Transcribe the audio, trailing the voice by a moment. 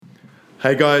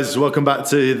Hey guys, welcome back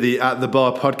to the At the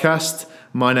Bar podcast.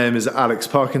 My name is Alex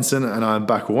Parkinson and I'm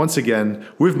back once again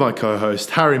with my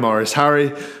co-host Harry Morris. Harry,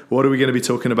 what are we going to be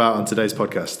talking about on today's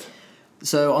podcast?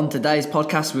 So on today's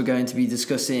podcast, we're going to be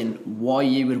discussing why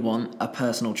you would want a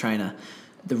personal trainer,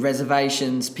 the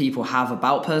reservations people have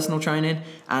about personal training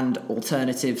and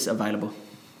alternatives available.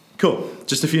 Cool.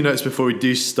 Just a few notes before we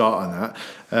do start on that.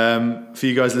 For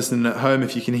you guys listening at home,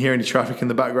 if you can hear any traffic in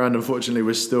the background, unfortunately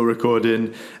we're still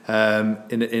recording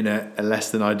in a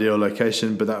less than ideal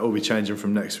location, but that will be changing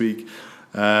from next week.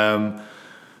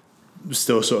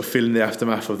 Still sort of feeling the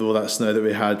aftermath of all that snow that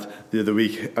we had the other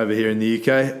week over here in the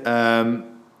UK.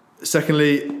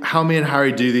 Secondly, how me and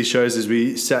Harry do these shows is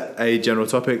we set a general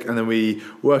topic and then we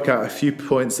work out a few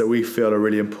points that we feel are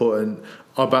really important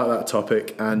about that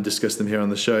topic and discuss them here on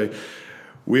the show.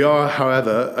 We are,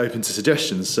 however, open to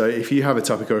suggestions. So if you have a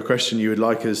topic or a question you would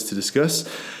like us to discuss,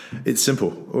 it's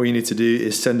simple. All you need to do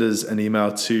is send us an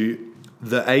email to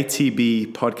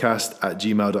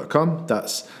theatbpodcast@gmail.com.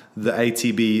 That's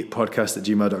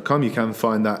theatbpodcast@gmail.com. You can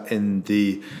find that in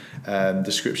the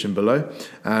description below,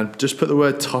 and just put the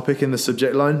word topic in the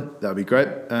subject line. That'd be great.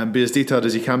 Be as detailed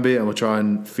as you can be and we'll try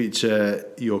and feature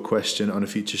your question on a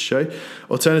future show.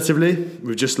 Alternatively,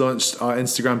 we've just launched our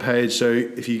Instagram page, so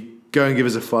if you go and give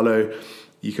us a follow,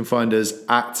 you can find us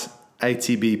at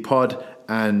atbpod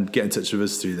and get in touch with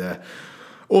us through there.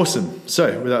 Awesome.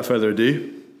 So without further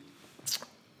ado,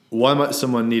 why might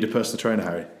someone need a personal trainer,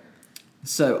 Harry?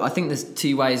 So I think there's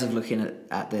two ways of looking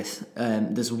at this.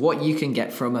 There's what you can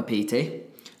get from a PT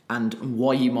and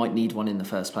why you might need one in the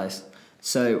first place.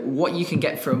 So what you can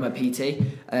get from a PT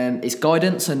is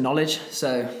guidance and knowledge.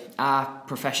 So our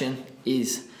profession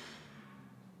it's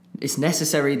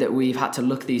necessary that we've had to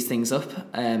look these things up.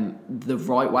 The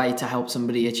right way to help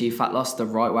somebody achieve fat loss, the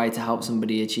right way to help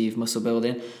somebody achieve muscle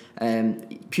building,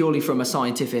 purely from a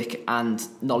scientific and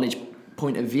knowledge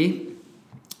point of view.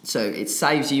 So it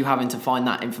saves you having to find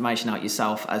that information out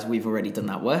yourself, as we've already done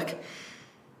that work.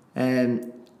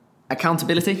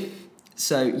 Accountability.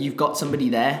 So you've got somebody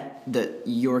there that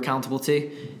you're accountable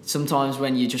to. Sometimes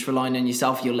when you're just relying on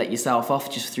yourself, you'll let yourself off.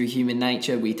 Just through human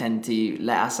nature, we tend to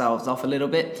let ourselves off a little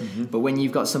bit. Mm-hmm. But when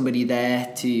you've got somebody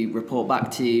there to report back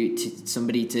to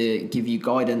somebody to give you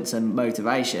guidance and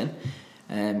motivation,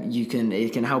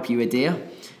 it can help you adhere.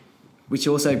 Which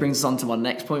also brings us on to my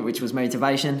next point, which was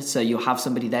motivation. So you'll have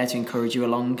somebody there to encourage you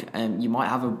along. You might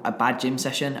have a bad gym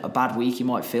session, a bad week. You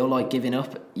might feel like giving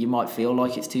up. You might feel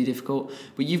like it's too difficult.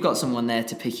 But you've got someone there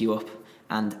to pick you up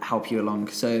and help you along.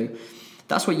 So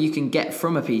that's what you can get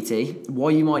from a PT.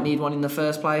 Why you might need one in the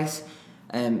first place.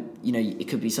 It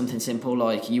could be something simple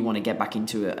like you want to get back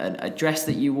into a dress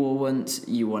that you wore once.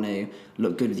 You want to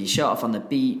look good with your shirt off on the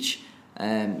beach.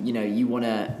 You want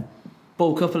to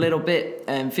bulk up a little bit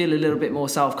and feel a little bit more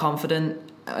self-confident,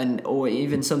 or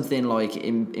even something like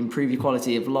improve your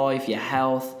quality of life, your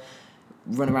health,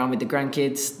 run around with the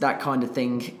grandkids, that kind of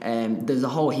thing. There's a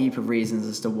whole heap of reasons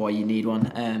as to why you need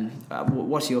one.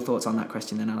 What's your thoughts on that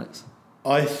question then, Alex?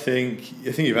 I think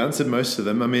you've answered most of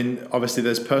them. I mean, obviously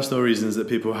there's personal reasons that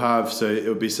people have, so it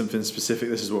would be something specific.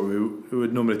 This is what we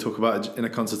would normally talk about in a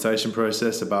consultation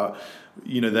process about,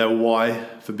 their why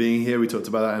for being here. We talked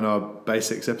about that in our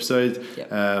basics episode. Yep.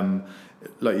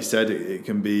 Like you said, it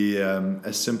can be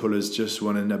as simple as just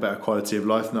wanting a better quality of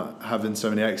life, not having so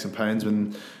many aches and pains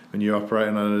when you're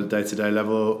operating on a day-to-day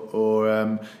level, or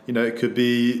it could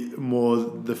be more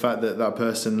the fact that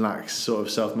person lacks sort of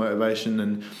self-motivation,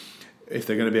 and if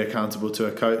they're going to be accountable to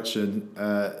a coach and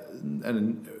that's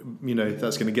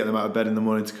going to get them out of bed in the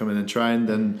morning to come in and train,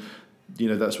 then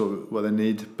that's what they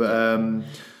need. But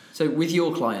so with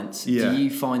your clients, do you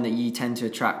find that you tend to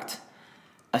attract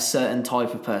a certain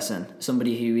type of person,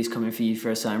 somebody who is coming for you for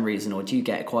a certain reason, or do you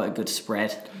get quite a good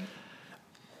spread?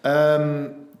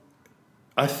 I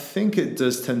think it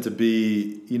does tend to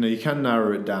be, you can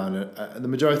narrow it down. The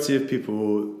majority of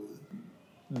people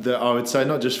that I would say,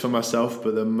 not just for myself,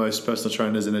 but the most personal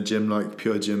trainers in a gym, like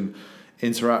Pure Gym,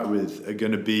 interact with are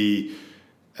going to be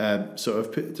sort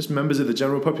of just members of the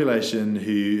general population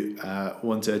who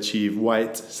want to achieve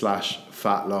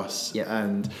weight/fat loss. Yep.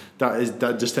 And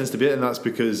that just tends to be it. And that's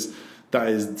because that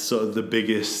is sort of the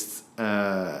biggest,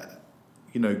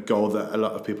 goal that a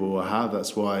lot of people will have.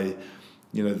 That's why,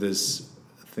 there's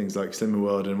things like Slimming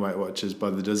World and Weight Watchers by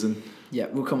the dozen. Yeah,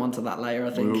 we'll come on to that later, I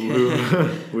think.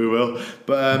 We will.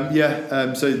 But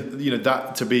so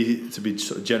that to be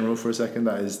sort of general for a second,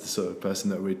 that is the sort of person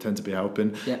that we tend to be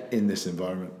helping in this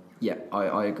environment. Yeah,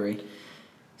 I agree.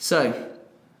 So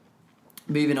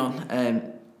moving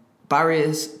on,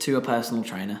 barriers to a personal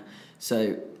trainer.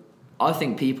 So I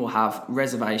think people have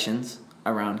reservations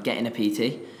around getting a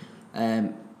PT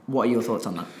What are your thoughts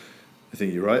on that? I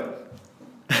think you're right.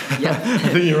 Yeah. I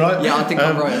think you're right. Yeah, I think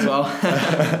I'm right as well.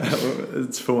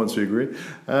 It's for once we agree.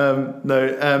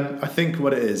 I think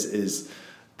what it is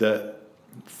that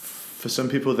for some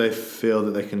people they feel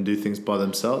that they can do things by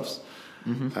themselves.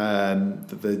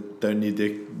 That they don't need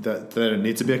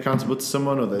to be accountable to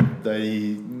someone, or that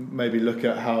they maybe look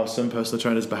at how some personal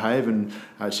trainers behave and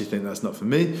actually think that's not for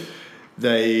me.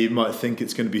 They might think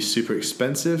it's going to be super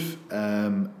expensive,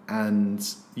 and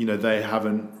they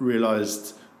haven't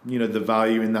realized the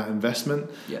value in that investment.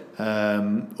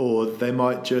 Or they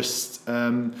might just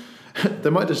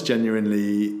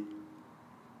genuinely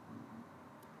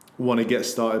want to get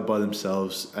started by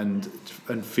themselves and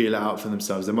feel it out for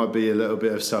themselves. There might be a little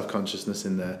bit of self-consciousness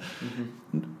in there.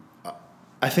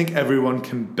 I think everyone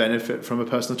can benefit from a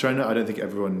personal trainer. I don't think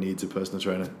everyone needs a personal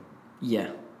trainer. Yeah.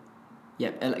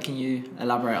 Can you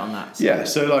elaborate on that? Yeah.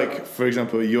 So, like, for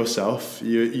example, yourself,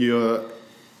 you're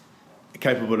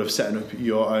capable of setting up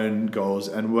your own goals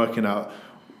and working out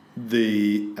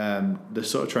the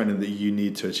sort of training that you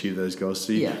need to achieve those goals.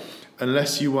 So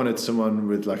unless you wanted someone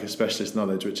with like a specialist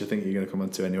knowledge, which I think you're going to come on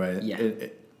to anyway,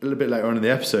 a little bit later on in the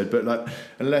episode, but like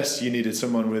unless you needed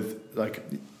someone with like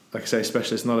I say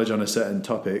specialist knowledge on a certain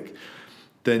topic,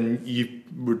 then you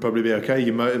would probably be okay.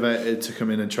 You're motivated to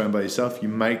come in and train by yourself. You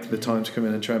make the time to come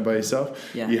in and train by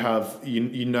yourself. You have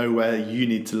you know where you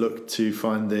need to look to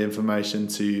find the information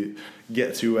to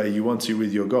get to where you want to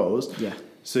with your goals.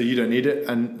 So you don't need it.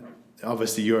 And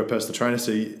obviously you're a personal trainer,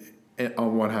 so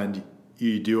on one hand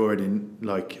you do already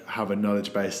like have a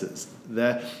knowledge base that's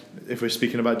there. If we're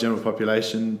speaking about general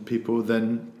population people,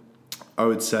 then I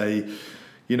would say,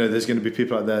 there's going to be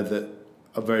people out there that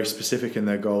are very specific in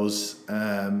their goals.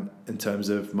 In terms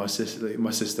of my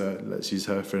sister, let's use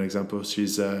her for an example.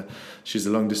 She's a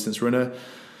long distance runner.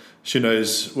 She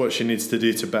knows what she needs to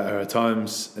do to better her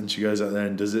times, and she goes out there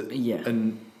and does it.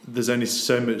 And there's only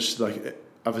so much, like,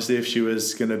 obviously if she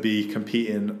was going to be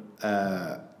competing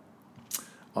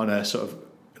on a sort of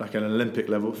like an Olympic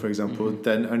level, for example,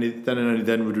 then only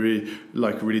then would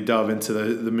really delve into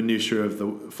the minutiae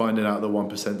of finding out the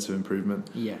 1% of improvement.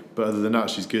 But other than that,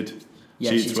 she's good.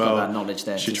 She eats well, got that knowledge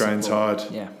there. She trains hard.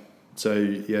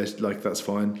 So like that's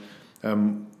fine.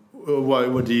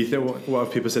 What do you think? What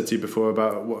have people said to you before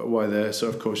about why they're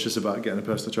sort of cautious about getting a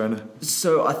personal trainer?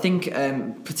 So I think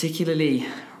particularly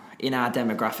in our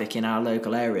demographic, in our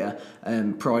local area,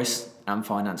 price and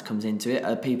finance comes into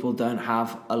it. People don't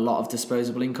have a lot of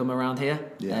disposable income around here,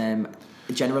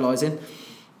 generalising.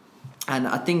 And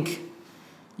I think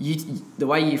the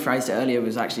way you phrased it earlier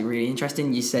was actually really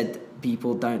interesting. You said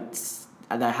people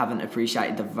they haven't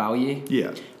appreciated the value.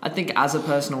 I think as a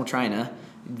personal trainer,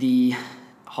 the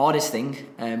hardest thing,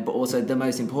 but also the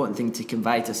most important thing to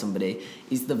convey to somebody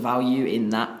is the value in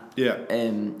that,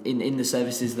 in the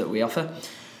services that we offer.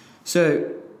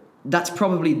 So that's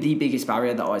probably the biggest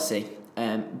barrier that I see.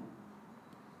 And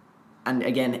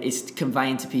again, it's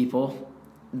conveying to people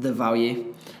the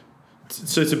value.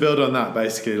 So to build on that,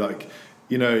 basically, like,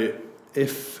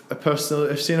 if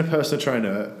seeing a personal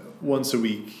trainer once a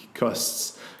week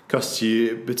costs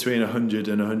you between 100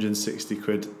 and 160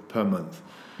 quid per month,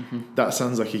 that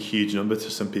sounds like a huge number to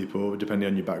some people, depending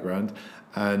on your background,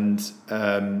 and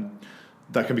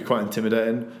that can be quite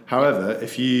intimidating. However,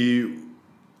 if you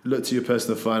look to your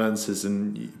personal finances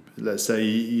and let's say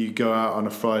you go out on a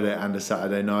Friday and a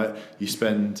Saturday night, you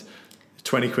spend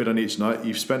 20 quid on each night,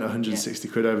 you've spent 160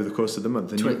 quid over the course of the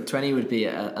month. And 20 would be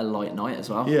a light night as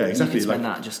well. Yeah, exactly. You can spend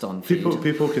that just on food.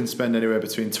 People can spend anywhere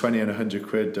between 20 and 100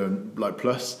 quid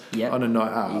plus on a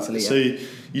night out. Easily, so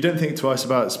you don't think twice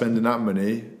about spending that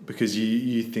money because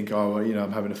you think,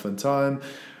 I'm having a fun time,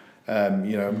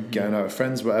 I'm getting out with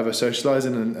friends, whatever,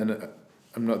 socialising, and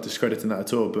I'm not discrediting that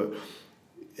at all, but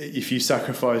if you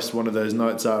sacrifice one of those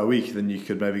nights out a week, then you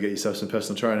could maybe get yourself some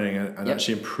personal training and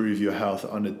actually improve your health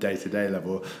on a day-to-day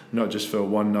level, not just for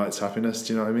one night's happiness.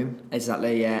 Do you know what I mean?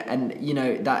 Exactly, yeah. And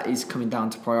that is coming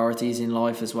down to priorities in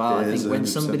life as well. I think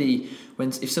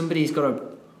if somebody's got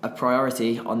a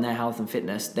priority on their health and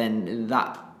fitness, then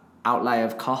that outlay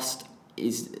of cost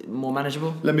is more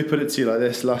manageable. Let me put it to you like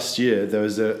this: last year there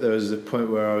was a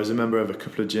point where I was a member of a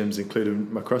couple of gyms,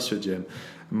 including my CrossFit gym.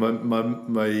 My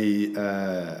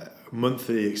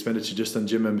monthly expenditure just on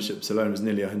gym memberships alone was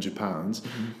nearly £100.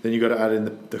 Then you got to add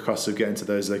in the cost of getting to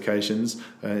those locations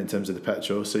in terms of the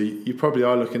petrol. So you probably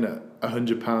are looking at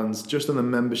 £100 just on the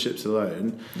memberships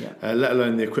alone. Let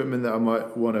alone the equipment that I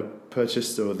might want to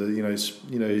purchase or the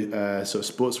sort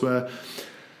of sportswear.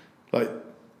 But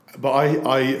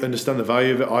I understand the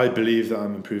value of it. I believe that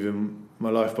I'm improving my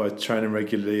life by training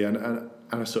regularly, and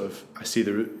I see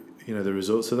the the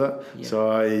results of that. Yeah.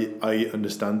 So I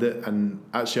understand it, and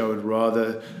actually I would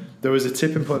rather. There was a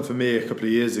tipping point for me a couple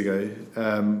of years ago,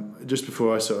 just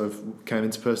before I sort of came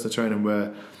into personal training,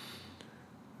 where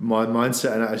my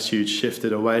mindset and attitude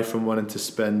shifted away from wanting to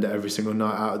spend every single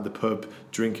night out at the pub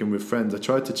drinking with friends. I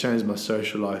tried to change my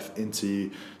social life into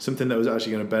something that was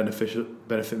actually going to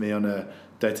benefit me on a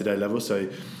day-to-day level. So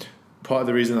part of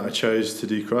the reason that I chose to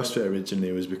do CrossFit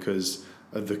originally was because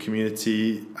of the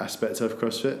community aspect of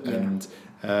CrossFit, and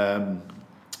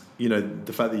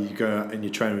the fact that you go out and you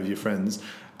train with your friends.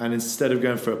 And instead of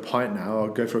going for a pint now, I'll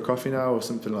go for a coffee now or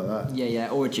something like that. Yeah,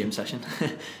 or a gym session.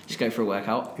 Just go for a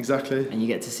workout. Exactly. And you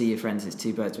get to see your friends. It's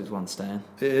two birds with one stone.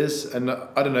 It is. And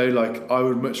I don't know, like, I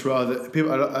would much rather...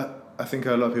 I think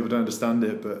a lot of people don't understand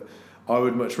it, but I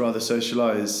would much rather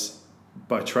socialise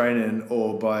by training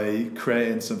or by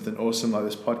creating something awesome like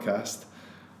this podcast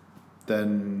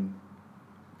than,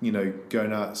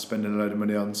 going out spending a load of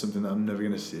money on something that I'm never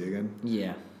going to see again.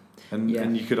 Yeah. And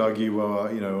you could argue, well,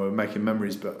 we're making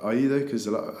memories, but are you though? Because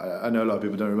I know a lot of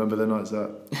people don't remember their nights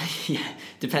out. Yeah,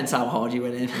 depends how hard you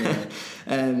went in.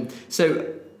 Yeah.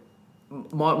 So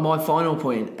my final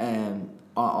point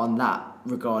on that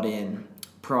regarding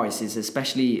price is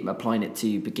especially applying it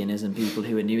to beginners and people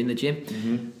who are new in the gym.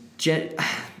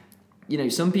 Mm-hmm.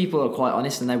 Some people are quite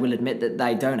honest and they will admit that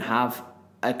they don't have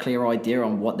a clear idea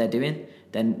on what they're doing.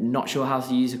 They're not sure how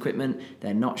to use equipment.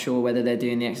 They're not sure whether they're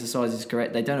doing the exercises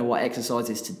correct. They don't know what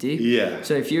exercises to do. Yeah.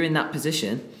 So if you're in that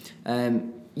position,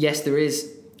 yes, there is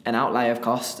an outlay of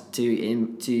cost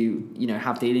to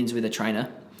have dealings with a trainer,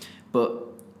 but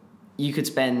you could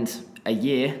spend a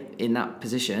year in that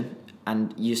position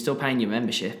and you're still paying your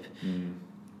membership,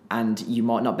 and you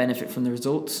might not benefit from the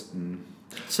results.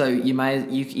 So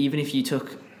even if you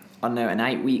took, I don't know, an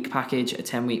 8-week package, a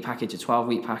 10-week package, a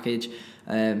 12-week package,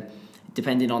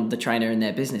 depending on the trainer and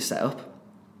their business setup,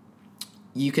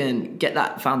 you can get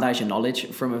that foundation knowledge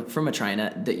from a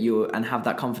trainer and have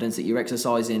that confidence that you're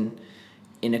exercising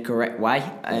in a correct way,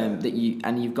 that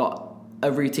you've got a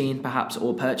routine perhaps,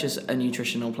 or purchase a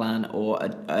nutritional plan or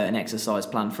an exercise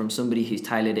plan from somebody who's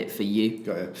tailored it for you.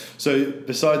 Got it. So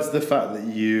besides the fact that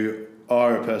you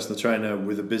are a personal trainer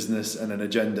with a business and an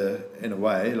agenda in a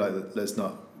way, like, let's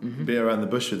not be around the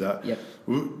bush with that. Yep.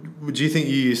 Would you think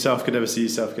you yourself could ever see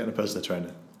yourself getting a personal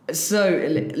trainer?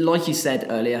 So, like you said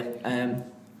earlier,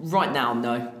 right now,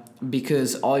 no,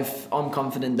 because I'm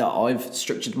confident that I've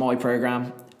structured my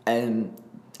program and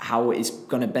how it's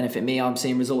going to benefit me. I'm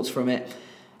seeing results from it.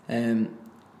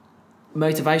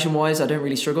 Motivation wise, I don't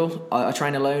really struggle. I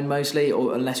train alone mostly,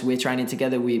 or unless we're training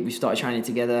together. We started training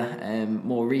together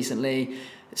more recently,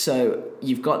 so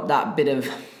you've got that bit of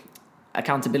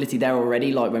accountability there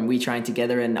already, like when we train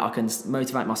together, and I can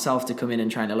motivate myself to come in and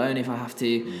train alone if I have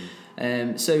to.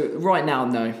 So right now,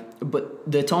 no, but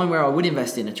the time where I would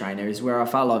invest in a trainer is where I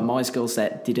felt like my skill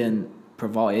set didn't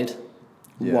provide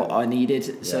what I needed.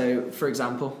 Yeah. So for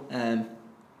example,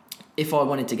 if I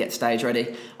wanted to get stage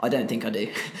ready, I don't think I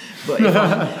do, but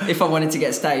if I wanted to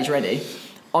get stage ready,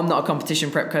 I'm not a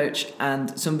competition prep coach,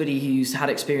 and somebody who's had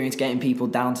experience getting people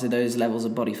down to those levels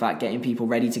of body fat, getting people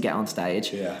ready to get on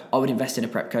stage, I would invest in a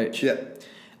prep coach. Yeah.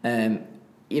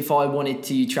 If I wanted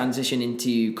to transition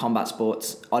into combat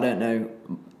sports, I don't know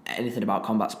anything about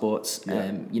combat sports.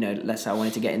 Yeah. Let's say I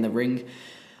wanted to get in the ring,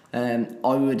 I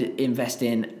would invest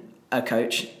in a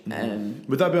coach.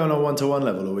 Would that be on a one-to-one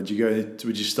level, or would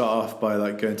you start off by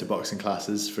like going to boxing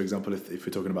classes, for example, if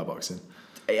we're talking about boxing?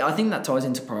 I think that ties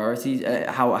into priorities,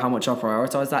 how much I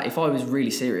prioritise that. If I was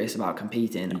really serious about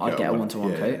competing, I'd get a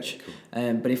one-to-one coach. Yeah,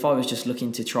 cool. But if I was just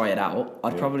looking to try it out,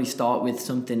 I'd probably start with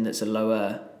something that's a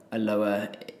lower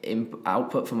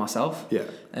output for myself. Yeah.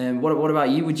 What about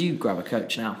you? Would you grab a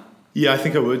coach now? Yeah, I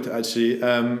think I would actually.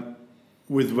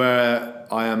 With where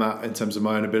I am at in terms of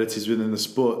my own abilities within the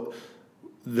sport,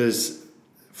 there's,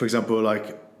 for example,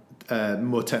 like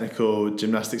more technical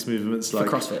gymnastics movements, like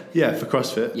for CrossFit. Yeah, for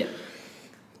CrossFit. Yeah.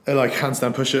 Like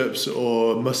handstand push-ups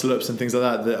or muscle ups and things like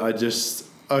that. That I just,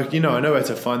 I know where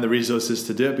to find the resources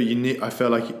to do it, but I feel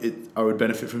like I would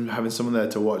benefit from having someone there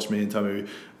to watch me and tell me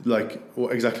like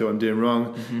exactly what I'm doing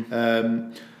wrong.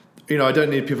 Mm-hmm. I don't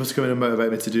need people to come in and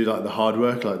motivate me to do like the hard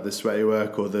work, like the sweaty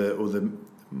work or the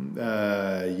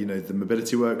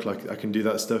mobility work. Like I can do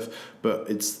that stuff, but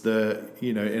it's the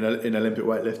in Olympic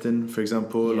weightlifting, for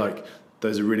example, like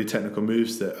those are really technical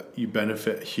moves that you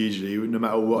benefit hugely, no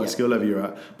matter what skill level you're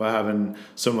at, by having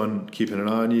someone keeping an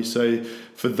eye on you. So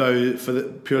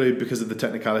purely because of the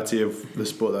technicality of the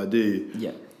sport that I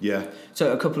do. Yeah.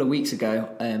 So a couple of weeks ago,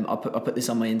 I put this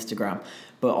on my Instagram,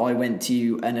 but I went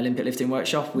to an Olympic lifting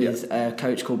workshop with a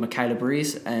coach called Michaela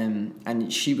Breeze,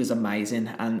 and she was amazing.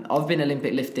 And I've been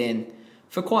Olympic lifting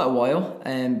for quite a while,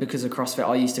 because of CrossFit.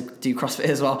 I used to do CrossFit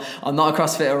as well. I'm not a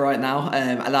CrossFitter right now,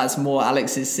 and that's more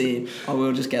Alex's scene. I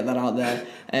will just get that out there.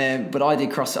 But I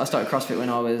did CrossFit. I started CrossFit when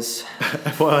I was.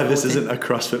 Well, this isn't a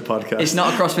CrossFit podcast. It's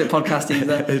not a CrossFit podcast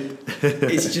either.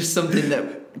 It's just something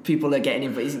that people are getting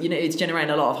in. But it's generating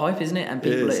a lot of hype, isn't it? And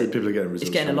people are getting results. It's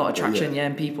getting a lot of traction,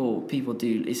 and people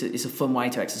do. It's a fun way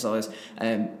to exercise.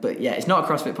 But yeah, it's not a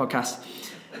CrossFit podcast.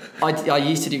 I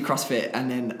used to do CrossFit, and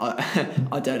then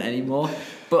I don't anymore.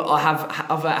 But I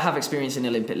have experience in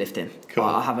Olympic lifting. Cool.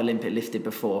 I have Olympic lifted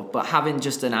before, but having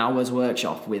just an hour's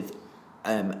workshop with,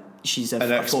 she's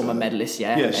a former medalist.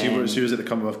 Yeah, she was at the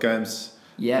Commonwealth Games.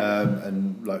 Yeah.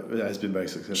 And has been very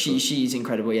successful. She's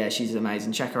incredible. Yeah, she's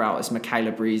amazing. Check her out. It's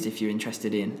Michaela Breeze if you're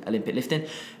interested in Olympic lifting.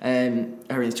 Her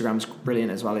Instagram's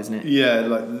brilliant as well, isn't it? Yeah,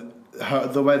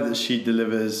 the way that she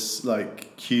delivers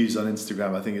cues on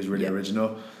Instagram, I think is really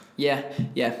original. Yeah,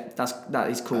 that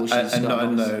is cool. And not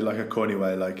in a corny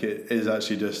way. It is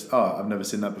actually just, I've never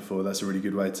seen that before. That's a really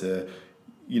good way to,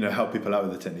 help people out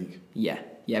with the technique.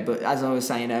 Yeah, but as I was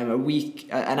saying,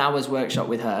 an hour's workshop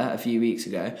with her a few weeks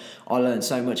ago, I learned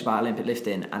so much about Olympic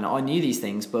lifting, and I knew these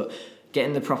things, but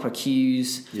getting the proper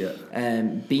cues,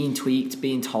 being tweaked,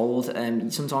 being told,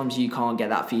 sometimes you can't get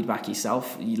that feedback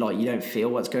yourself. You don't feel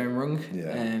what's going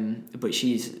wrong. But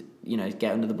she's,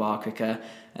 get under the bar quicker,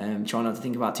 try not to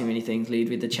think about too many things, lead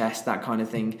with the chest, that kind of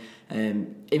thing.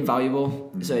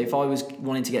 Invaluable. So if I was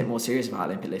wanting to get more serious about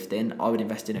Olympic lifting, I would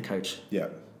invest in a coach. Yeah,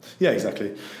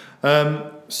 exactly.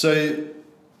 So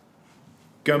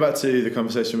going back to the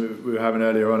conversation we were having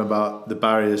earlier on about the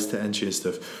barriers to entry and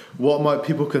stuff, what might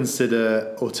people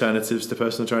consider alternatives to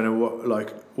personal training?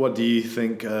 What do you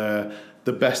think the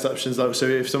best options are? So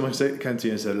if someone came to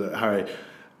you and said, "Look, Harry,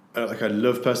 I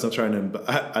love personal training, but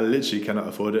I literally cannot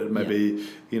afford it." Maybe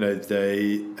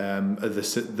they are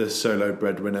the solo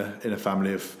breadwinner in a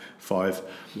family of 5,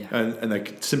 and they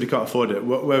simply can't afford it.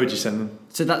 Where would you send them?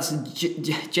 So that's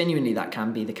genuinely, that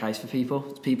can be the case for people.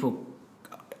 People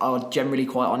are generally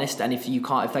quite honest, and if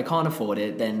they can't afford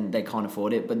it, then they can't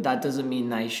afford it. But that doesn't mean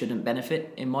they shouldn't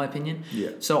benefit, in my opinion.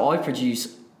 So I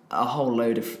produce a whole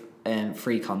load of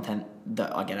free content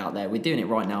that I get out there. We're doing it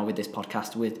right now with this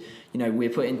podcast. We're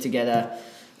putting together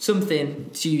something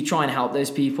to try and help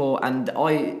those people, and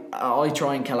I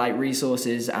try and collate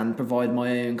resources and provide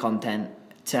my own content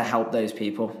to help those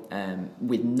people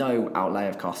with no outlay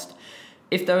of cost.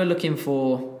 If they're looking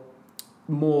for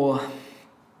more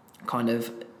kind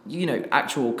of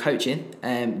actual coaching,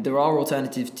 there are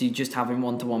alternatives to just having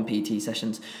one-to-one PT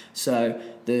sessions. So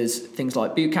there's things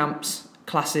like boot camps,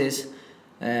 classes.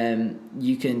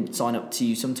 You can sign up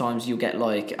to, sometimes you'll get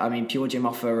Pure Gym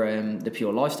offer the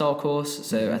Pure Lifestyle course,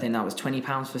 so I think that was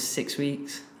 £20 for 6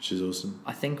 weeks, which is awesome,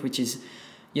 I think, which is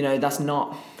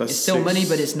it's still money,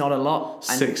 but it's not a lot.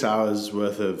 6 hours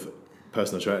worth of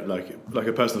personal training, like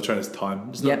a personal trainer's time.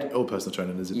 It's not all personal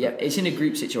training, is it? Yeah, it's in a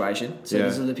group situation, so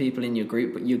there's other people in your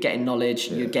group, but you're getting knowledge,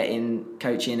 you're getting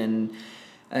coaching, and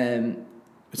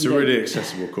it's a really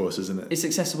accessible course, isn't it? It's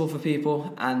accessible for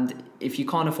people, and if you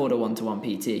can't afford a one-to-one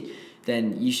PT,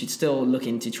 then you should still look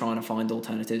into trying to find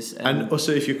alternatives. And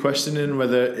also, if you're questioning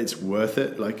whether it's worth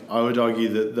it, I would argue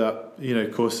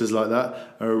that courses like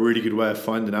that are a really good way of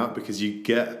finding out, because you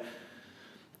get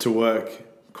to work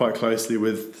quite closely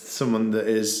with someone that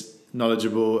is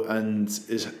knowledgeable and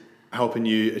is helping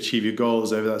you achieve your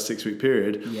goals over that 6-week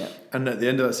period. And at the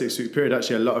end of that 6-week period,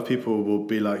 actually a lot of people will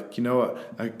be like, you know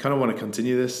what, I kind of want to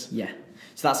continue this.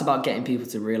 So that's about getting people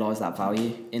to realise that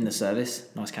value in the service.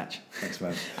 Nice catch. Thanks,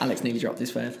 man. Alex nearly dropped his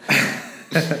phone.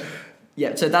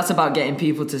 So that's about getting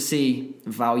people to see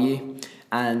value,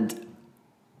 and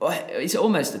it's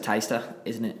almost a taster,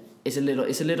 isn't it? It's a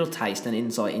little taste and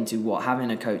insight into what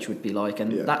having a coach would be like,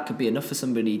 and that could be enough for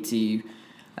somebody to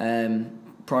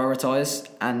prioritise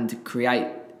and create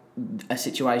a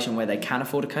situation where they can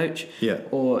afford a coach.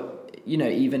 Or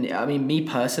even, me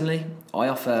personally, I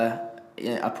offer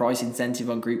a price incentive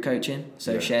on group coaching,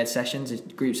 so shared sessions,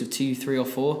 groups of 2, 3 or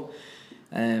 4.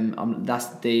 That's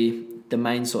the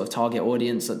main sort of target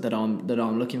audience that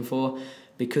I'm looking for,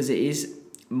 because it is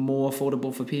more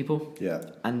affordable for people.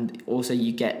 And also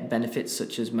you get benefits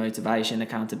such as motivation,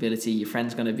 accountability. Your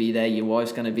friend's going to be there, your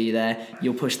wife's going to be there,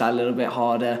 you'll push that a little bit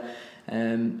harder.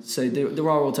 So there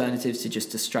are alternatives to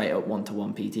just a straight up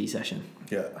one-to-one PT session.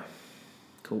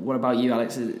 Cool. What about you,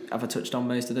 Alex? Have I touched on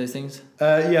most of those things?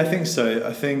 Yeah, I think so.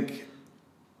 I think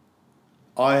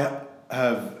I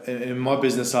have in my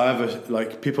business. I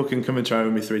have people can come and train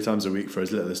with me 3 times a week for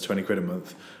as little as 20 quid a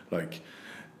month. Yeah.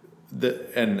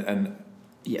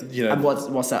 You know, and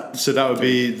what's that? So that would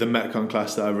be the Metcon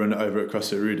class that I run over at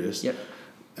CrossFit Rudis. Yep.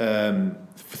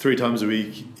 For 3 times a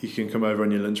week, you can come over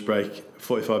on your lunch break,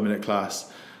 45-minute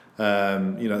class.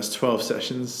 It's 12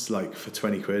 sessions, for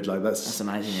 20 quid. That's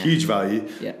amazing. Yeah. Huge value.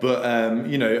 Yeah. But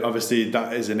obviously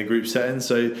that is in a group setting.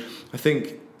 So I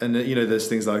think, and there's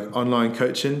things like online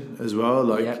coaching as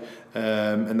well.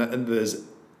 And there's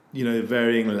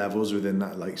varying levels within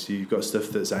that. So you've got stuff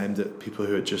that's aimed at people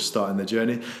who are just starting their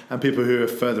journey and people who are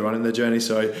further on in their journey.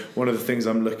 So one of the things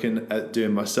I'm looking at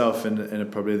doing myself in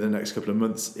probably the next couple of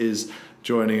months is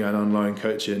joining an online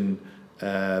coaching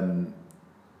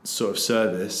sort of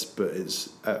service, but it's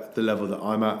at the level that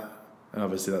I'm at, and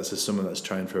obviously that's as someone that's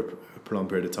trained for a prolonged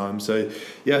period of time. So I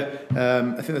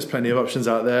think there's plenty of options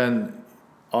out there, and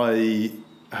I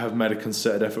have made a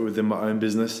concerted effort within my own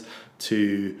business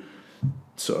to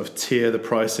sort of tier the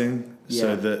pricing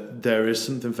so that there is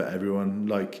something for everyone.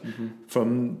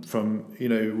 From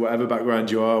whatever background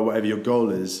you are, whatever your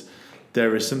goal is,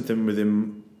 there is something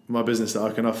within my business that I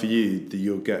can offer you that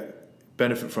you'll get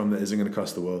benefit from that isn't going to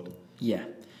cost the world.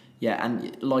 Yeah,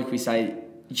 and like we say,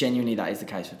 genuinely that is the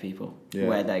case for people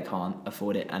where they can't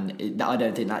afford it, and I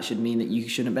don't think that should mean that you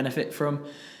shouldn't benefit from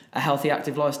a healthy,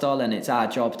 active lifestyle, and it's our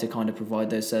job to kind of provide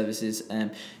those services.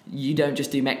 You don't just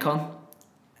do Metcon,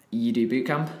 you do boot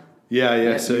camp. So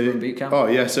you run boot camp.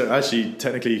 So actually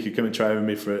technically you could come and train with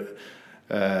me for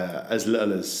as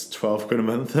little as 12 quid a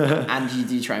month. And you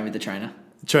do train with the trainer.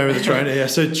 Train with the trainer, yeah.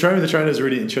 So train with the trainer is a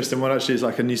really interesting one. Actually, it's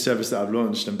like a new service that I've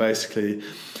launched, and basically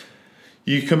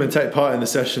you come and take part in the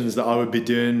sessions that I would be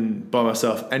doing by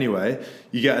myself anyway.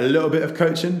 You get a little bit of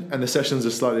coaching, and the sessions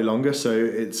are slightly longer, so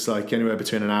it's anywhere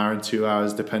between an hour and 2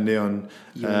 hours, depending on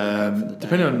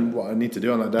what I need to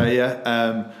do on that day.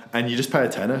 And you just pay a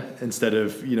tenner instead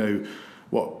of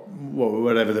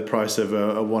whatever the price of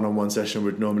a one-on-one session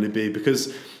would normally be,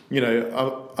 because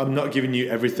I'm not giving you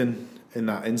everything in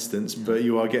that instance, but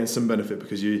you are getting some benefit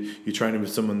because you're training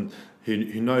with someone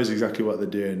who knows exactly what they're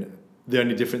doing. The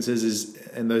only difference is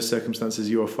in those circumstances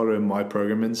you are following my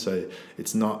programming, so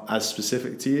it's not as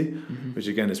specific to you, which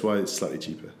again is why it's slightly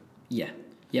cheaper. Yeah,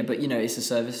 but it's a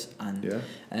service,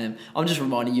 and I'm just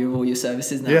reminding you of all your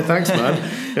services now. Yeah, thanks, man.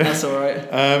 That's all right.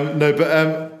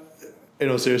 In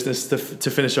all seriousness, to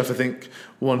finish off, I think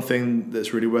one thing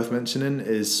that's really worth mentioning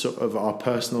is sort of our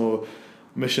personal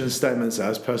mission statements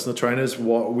as personal trainers,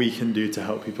 what we can do to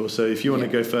help people. So if you want to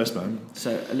go first, man.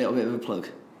 So a little bit of a plug.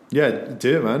 Yeah,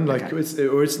 do it, man.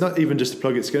 It's not even just a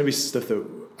plug. It's going to be stuff that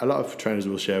a lot of trainers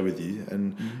will share with you,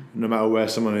 and no matter where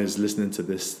someone is listening to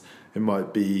this, it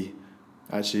might be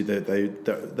actually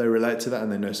they relate to that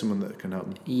and they know someone that can help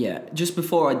them. Yeah. Just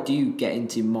before I do get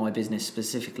into my business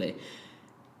specifically,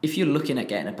 if you're looking at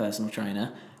getting a personal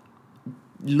trainer,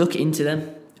 look into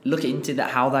them. Look into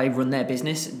that, how they run their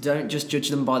business. Don't just judge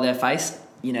them by their face.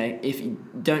 If you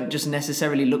don't just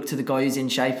necessarily look to the guy who's in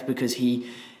shape because he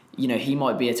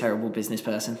might be a terrible business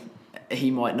person.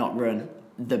 He might not run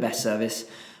the best service.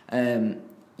 You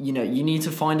need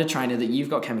to find a trainer that you've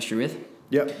got chemistry with.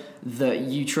 Yep. That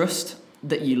you trust,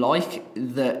 that you like,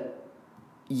 that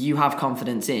you have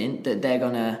confidence in, that they're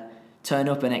gonna turn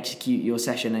up and execute your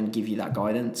session and give you that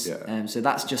guidance. Yeah. So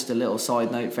that's just a little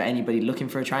side note for anybody looking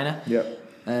for a trainer. Yep.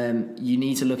 You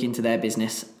need to look into their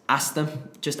business. Ask them,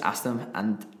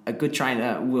 and a good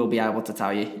trainer will be able to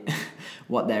tell you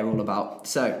what they're all about.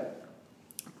 So,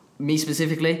 me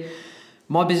specifically,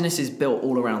 my business is built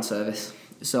all around service.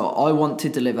 So I want to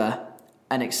deliver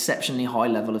an exceptionally high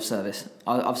level of service.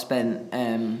 I've spent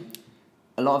a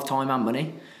lot of time and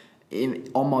money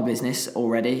on my business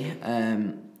already.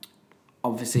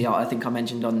 Obviously, I think I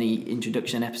mentioned on the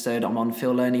introduction episode, I'm on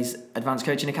Phil Learney's Advanced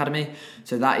Coaching Academy.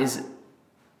 So that is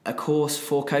a course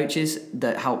for coaches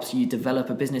that helps you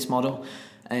develop a business model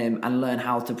and learn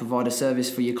how to provide a service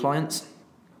for your clients.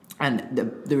 And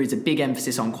there is a big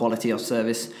emphasis on quality of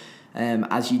service,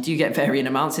 as you do get varying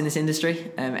amounts in this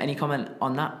industry. Any comment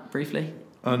on that briefly?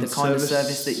 On the kind service? of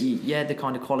service that the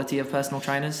kind of quality of personal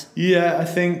trainers? Yeah, I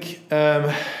think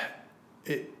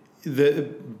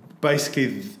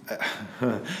basically,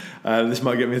 this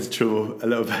might get me into trouble a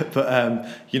little bit, but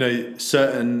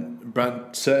certain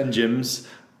gyms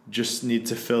just need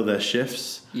to fill their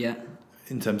shifts. Yeah.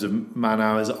 in terms of man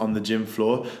hours on the gym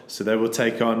floor. So they will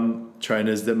take on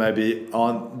trainers that maybe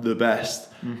aren't the best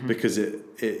because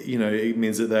it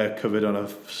means that they're covered on a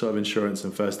sort of insurance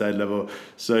and first aid level.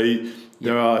 So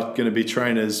there are going to be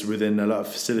trainers within a lot of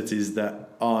facilities that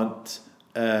aren't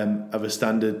of a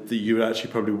standard that you would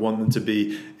actually probably want them to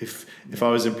be if I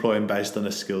was employing based on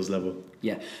a skills level.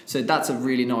 Yeah, so that's a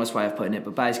really nice way of putting it.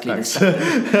 But basically,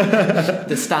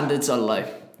 the standards are low.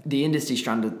 The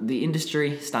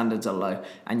industry standards are low,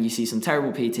 and you see some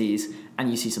terrible PTs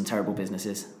and you see some terrible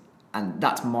businesses, and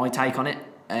that's my take on it.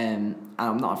 And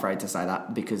I'm not afraid to say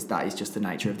that because that is just the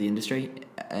nature of the industry,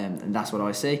 and that's what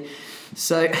I see.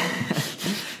 So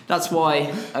that's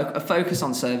why a focus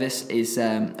on service is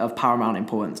of paramount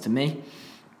importance to me.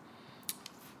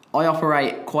 I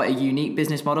operate quite a unique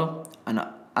business model, and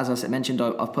as I mentioned,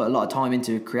 I've put a lot of time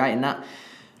into creating that.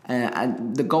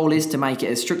 And the goal is to make it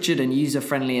as structured and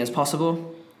user-friendly as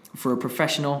possible for a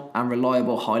professional and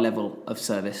reliable high level of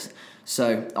service.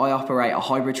 So I operate a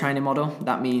hybrid training model.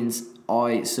 That means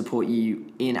I support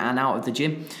you in and out of the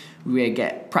gym. We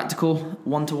get practical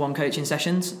one-to-one coaching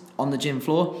sessions on the gym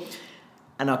floor,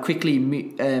 and I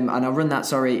run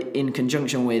that in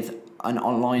conjunction with an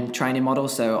online training model.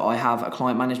 So I have a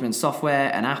client management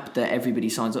software, an app that everybody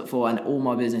signs up for, and all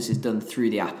my business is done through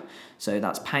the app. So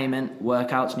that's payment,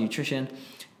 workouts, nutrition,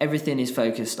 everything is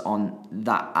focused on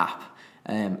that app.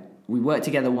 We work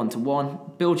together one-to-one,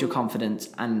 build your confidence,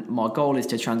 and my goal is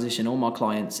to transition all my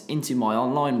clients into my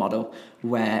online model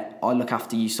where I look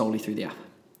after you solely through the app.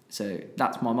 So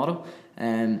that's my model.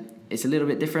 It's a little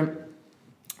bit different,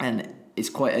 and it's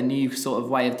quite a new sort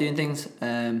of way of doing things.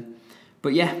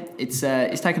 But yeah, it's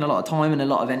taken a lot of time and a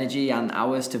lot of energy and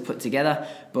hours to put together,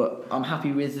 but I'm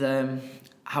happy with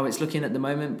how it's looking at the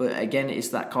moment. But again, it's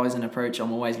that Kaizen approach.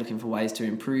 I'm always looking for ways to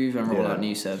improve and roll out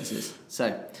new services.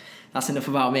 So that's enough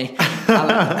about me.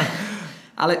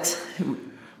 Alex?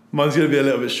 Mine's going to be a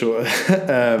little bit shorter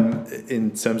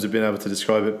in terms of being able to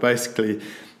describe it. Basically,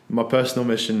 my personal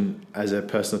mission as a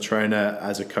personal trainer,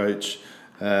 as a coach,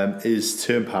 is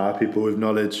to empower people with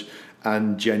knowledge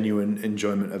and genuine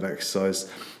enjoyment of exercise.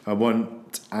 I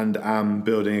want and am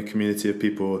building a community of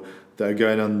people that are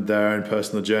going on their own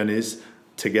personal journeys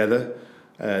together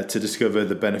to discover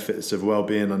the benefits of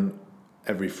well-being on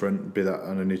every front, be that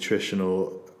on a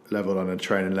nutritional level, on a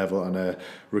training level, on a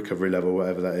recovery level,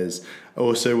 whatever that is. I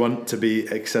also want to be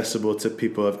accessible to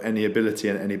people of any ability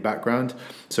and any background.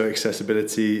 So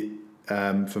accessibility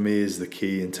for me is the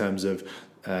key in terms of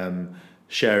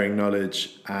sharing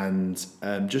knowledge and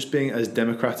just being as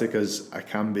democratic as I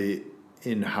can be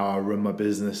in how I run my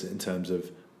business in terms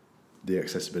of the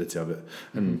accessibility of it.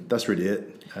 And that's really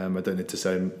it. I don't need to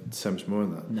say much more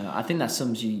than that. No, I think that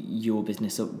sums your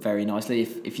business up very nicely.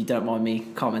 If you don't mind me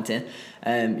commenting,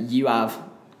 you have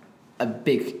a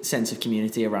big sense of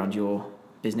community around your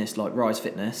business. Like Rise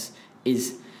Fitness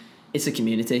it's a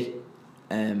community.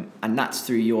 And that's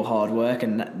through your hard work,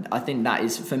 and I think that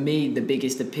is, for me, the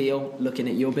biggest appeal looking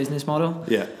at your business model.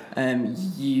 Yeah.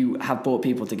 You have brought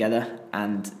people together,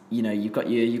 and you've got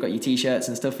your t-shirts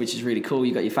and stuff, which is really cool.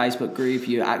 You've got your Facebook group.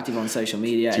 You're active on social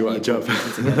media. Do you want a job?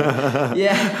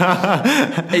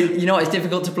 Yeah. It's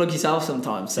difficult to plug yourself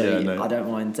sometimes, so no. I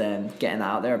don't mind getting that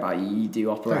out there about you. You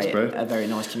do operate a very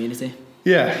nice community.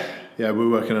 Yeah, we're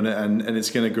working on it, and it's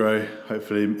going to grow,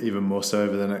 hopefully even more so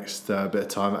over the next bit of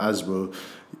time, as will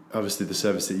obviously the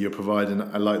service that you're providing.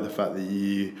 I like the fact that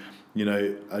you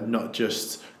are not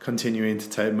just continuing to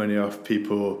take money off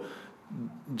people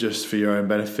just for your own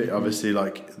benefit. Mm-hmm. Obviously,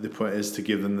 like, the point is to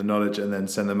give them the knowledge and then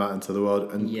send them out into the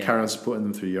world and carry on supporting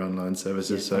them through your online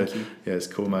services. So yeah, it's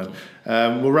cool, man.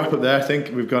 We'll wrap up there. I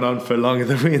think we've gone on for longer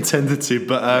than we intended to,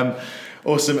 but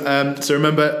awesome. So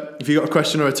remember, if you've got a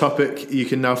question or a topic, you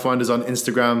can now find us on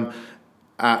Instagram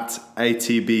at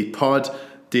ATBpod.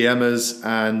 DM us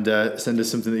and send us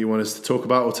something that you want us to talk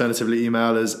about. Alternatively,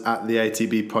 email us at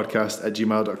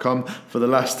theatbpodcast@gmail.com. For the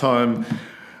last time,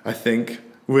 I think,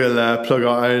 we'll plug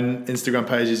our own Instagram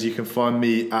pages. You can find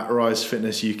me at Rise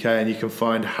Fitness UK, and you can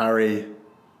find Harry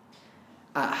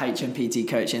at HMPT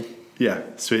Coaching. Yeah,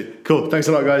 sweet. Cool. Thanks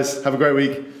a lot, guys. Have a great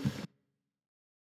week.